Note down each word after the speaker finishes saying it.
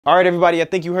All right, everybody, I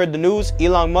think you heard the news.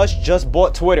 Elon Musk just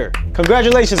bought Twitter.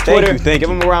 Congratulations, Twitter. Thank you. Give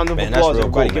him a round of applause,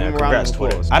 everybody. Cool, Give him a round of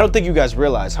applause. I don't think you guys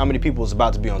realize how many people is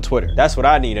about to be on Twitter. That's what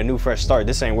I need, a new fresh start.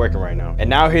 This ain't working right now. And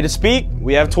now here to speak,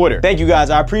 we have Twitter. Thank you guys,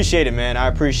 I appreciate it, man. I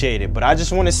appreciate it. But I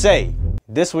just want to say,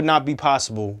 this would not be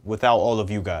possible without all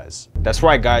of you guys. That's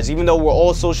right, guys. Even though we're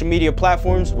all social media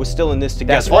platforms, we're still in this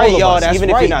together. That's right, y'all. Even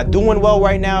if you're not doing well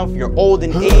right now, if you're old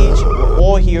in age, we're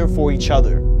all here for each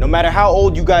other. No matter how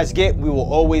old you guys get, we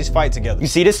will always fight together. You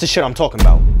see, this is the shit I'm talking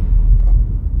about.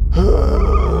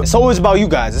 It's always about you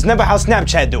guys. It's never how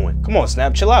Snapchat doing. Come on,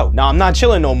 Snap, chill out. Nah, I'm not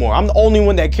chilling no more. I'm the only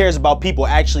one that cares about people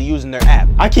actually using their app.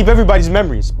 I keep everybody's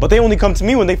memories, but they only come to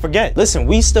me when they forget. Listen,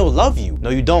 we still love you.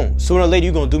 No, you don't. Sooner or later,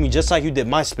 you're gonna do me just like you did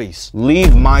MySpace. Leave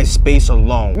MySpace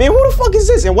alone. Man, who the fuck is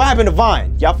this? And what happened to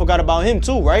Vine? Y'all forgot about him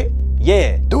too, right?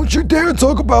 Yeah. Don't you dare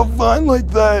talk about Vine like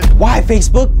that. Why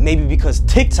Facebook? Maybe because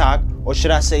TikTok, or should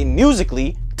I say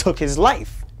Musically, took his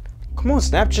life. Come on,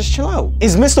 Snap, just chill out.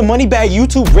 Is Mr. Moneybag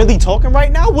YouTube really talking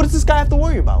right now? What does this guy have to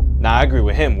worry about? Nah, I agree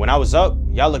with him. When I was up,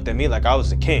 y'all looked at me like I was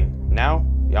the king. Now,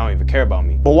 y'all don't even care about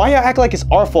me. But why y'all act like it's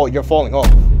our fault you're falling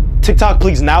off? TikTok,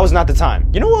 please, now is not the time.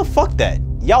 You know what? Fuck that.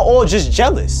 Y'all all just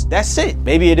jealous. That's it.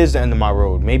 Maybe it is the end of my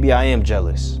road. Maybe I am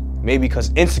jealous. Maybe because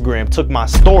Instagram took my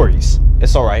stories.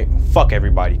 It's all right. Fuck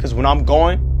everybody. Because when I'm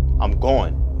gone, I'm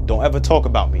gone. Don't ever talk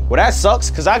about me. Well, that sucks,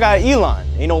 because I got Elon.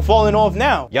 Ain't no falling off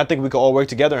now. Y'all think we could all work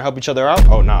together and help each other out?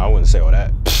 Oh, nah, I wouldn't say all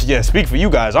that. Yeah, speak for you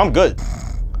guys. I'm good.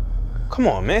 Come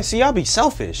on, man. See, y'all be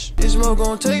selfish. This smoke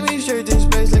gon' take me straight to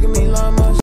space. Look at me, Elon Musk.